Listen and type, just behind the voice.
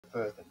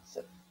first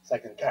and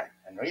second kind.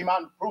 And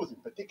Riemann proves in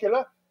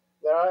particular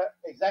there are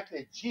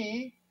exactly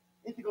G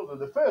integral to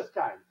the first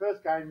kind.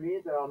 First kind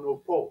means there are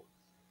no poles.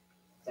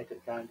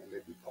 Second kind, and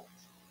maybe poles.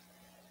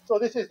 So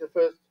this is the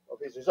first of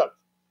his results.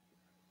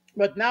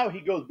 But now he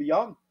goes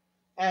beyond,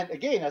 and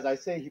again, as I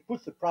say, he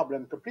puts the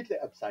problem completely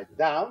upside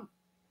down.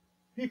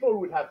 People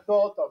would have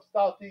thought of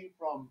starting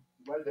from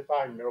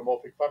well-defined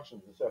meromorphic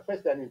functions on the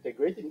surface, then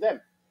integrating them.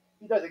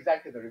 He does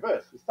exactly the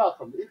reverse. He starts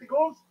from the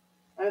integrals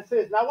and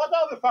says, now what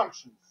are the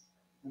functions,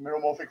 the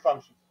meromorphic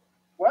functions?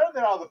 Well,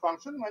 there are the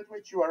functions at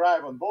which you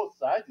arrive on both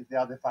sides. If they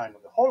are defined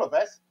on the whole of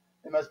S,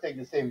 they must take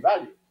the same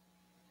value.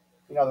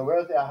 In other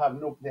words, they have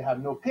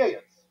no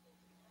periods.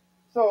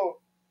 So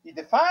he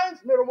defines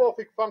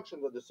meromorphic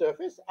functions of the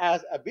surface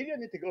as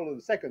abelian integral of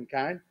the second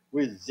kind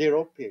with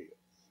 0 periods.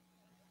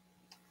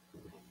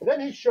 And then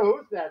he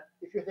shows that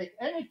if you take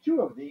any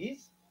two of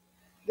these,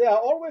 they are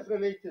always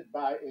related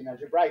by an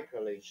algebraic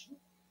relation.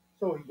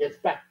 So he gets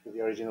back to the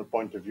original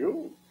point of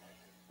view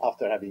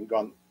after having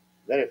gone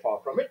very far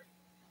from it,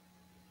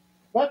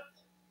 but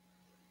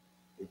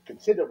with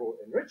considerable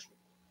enrichment,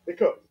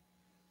 because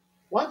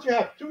once you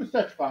have two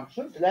such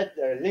functions that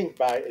are linked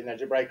by an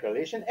algebraic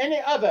relation, any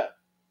other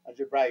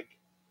algebraic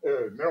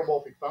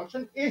meromorphic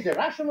function is a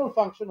rational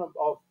function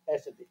of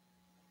S and D.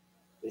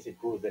 This is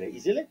proved very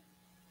easily.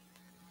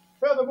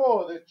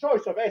 Furthermore, the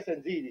choice of S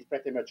and Z is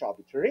pretty much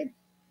arbitrary.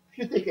 If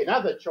you take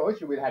another choice,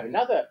 you will have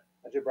another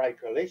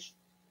algebraic relation.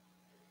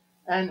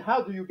 And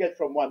how do you get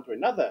from one to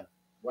another?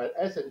 Well,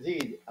 S and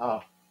Z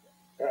are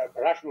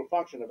a rational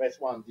function of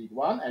S1,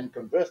 Z1, and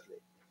conversely.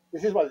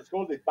 This is what is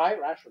called a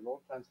birational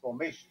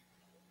transformation.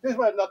 This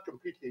was not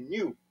completely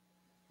new.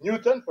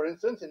 Newton, for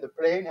instance, in the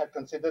plane had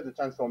considered the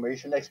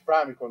transformation x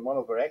prime equal 1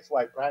 over x,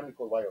 y prime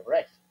equal y over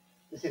x.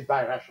 This is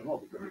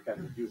birational because you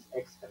can reduce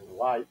x and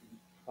y in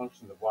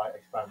functions of y,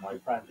 x prime, y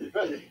prime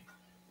conversely.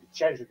 It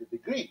changes the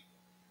degree.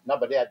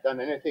 Nobody had done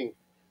anything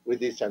with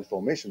these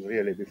transformations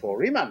really before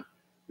Riemann,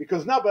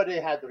 because nobody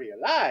had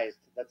realized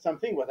that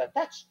something was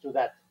attached to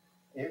that.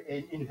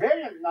 An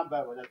invariant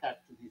number was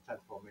attached to these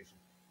transformations,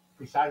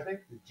 precisely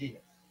the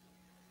genus.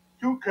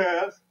 Two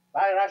curves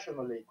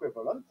birationally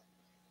equivalent,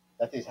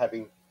 that is,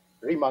 having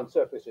Riemann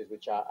surfaces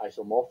which are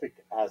isomorphic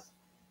as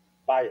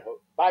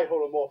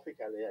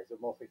biholomorphically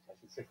isomorphic, I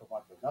should say, from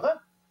one to another,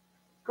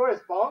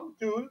 correspond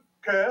to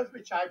curves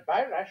which are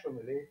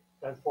birationally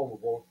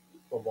transformable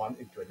from one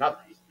into another.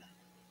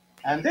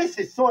 And this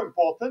is so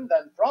important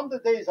that from the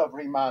days of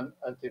Riemann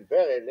until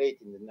very late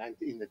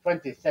in the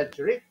 20th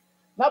century,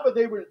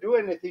 nobody will do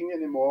anything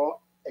anymore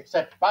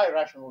except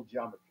birational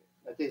geometry.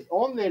 That is,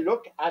 only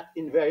look at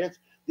invariants.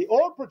 The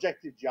old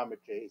projective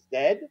geometry is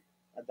dead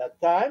at that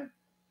time,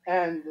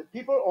 and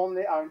people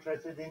only are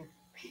interested in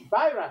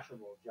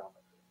birational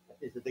geometry. That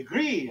is, the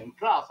degree and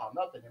class are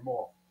not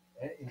anymore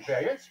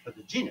invariants, but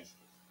the genus.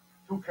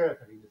 Two curves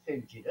having the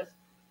same genus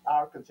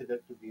are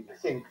considered to be the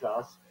same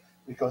class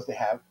because they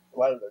have,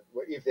 well,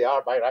 if they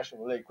are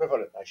birationally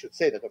equivalent. I should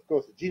say that, of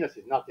course, the genus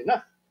is not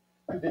enough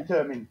to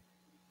determine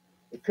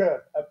the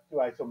curve up to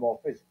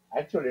isomorphism.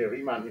 Actually,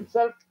 Riemann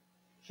himself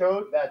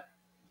showed that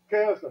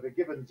curves of a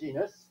given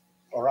genus,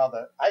 or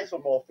rather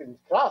isomorphism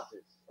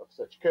classes of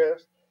such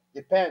curves,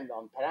 depend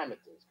on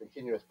parameters,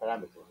 continuous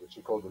parameters, which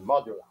he called the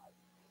moduli.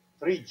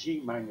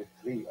 3g minus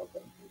 3 of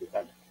them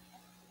independent.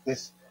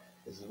 This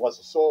was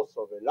a source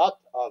of a lot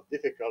of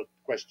difficult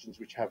questions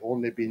which have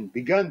only been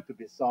begun to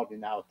be solved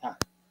in our time.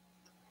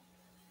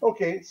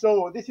 Okay,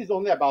 so this is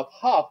only about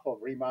half of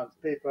Riemann's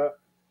paper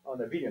on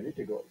abelian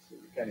integrals. So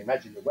you can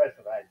imagine the wealth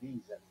of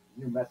ideas and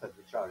new methods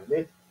which are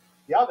related.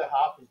 The other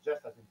half is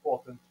just as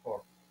important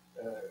for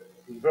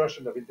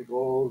inversion of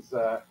integrals,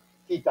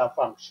 theta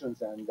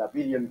functions, and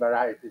abelian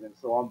varieties, and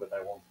so on, but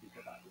I won't speak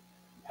about it.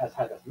 It has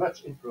had as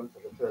much influence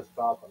on the first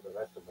part on the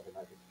rest of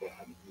mathematics for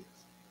 100 years.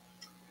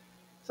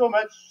 So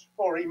much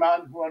for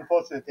Riemann, who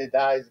unfortunately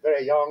dies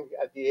very young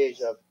at the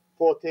age of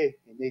 40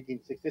 in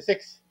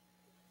 1866.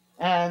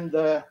 And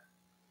the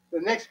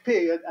next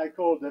period I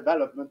call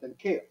development and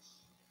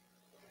chaos.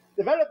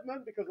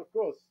 Development because, of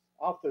course,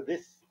 after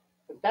this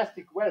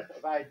fantastic wealth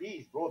of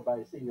ideas brought by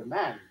a single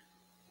man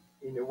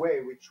in a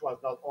way which was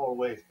not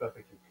always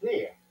perfectly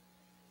clear,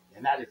 the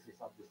analysis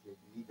obviously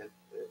needed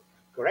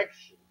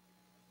correction.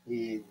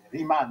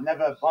 Riemann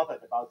never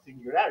bothered about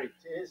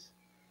singularities.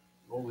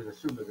 You always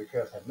assume that the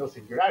curves have no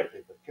singularity,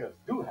 but curves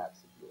do have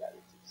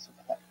singularities.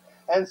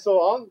 And so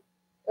on,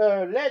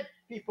 led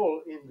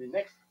people in the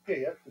next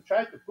period to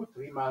try to put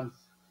Riemann's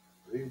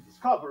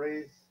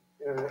discoveries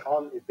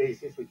on a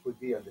basis which would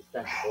be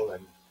understandable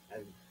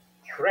and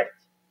correct.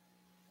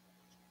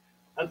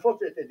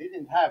 Unfortunately, they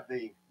didn't have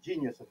the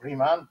genius of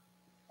Riemann,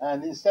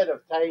 and instead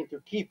of trying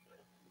to keep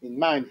in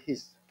mind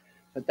his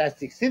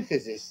fantastic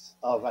synthesis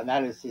of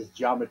analysis,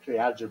 geometry,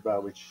 algebra,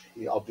 which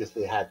he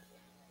obviously had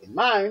in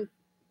mind,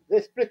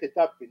 they split it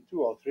up in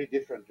 2 or 3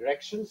 different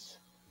directions.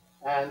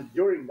 And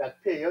during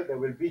that period, there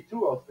will be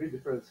 2 or 3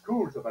 different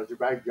schools of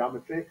algebraic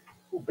geometry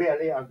who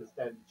barely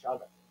understand each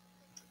other.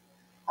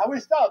 I will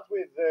start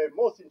with the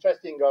most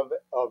interesting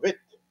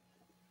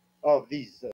of these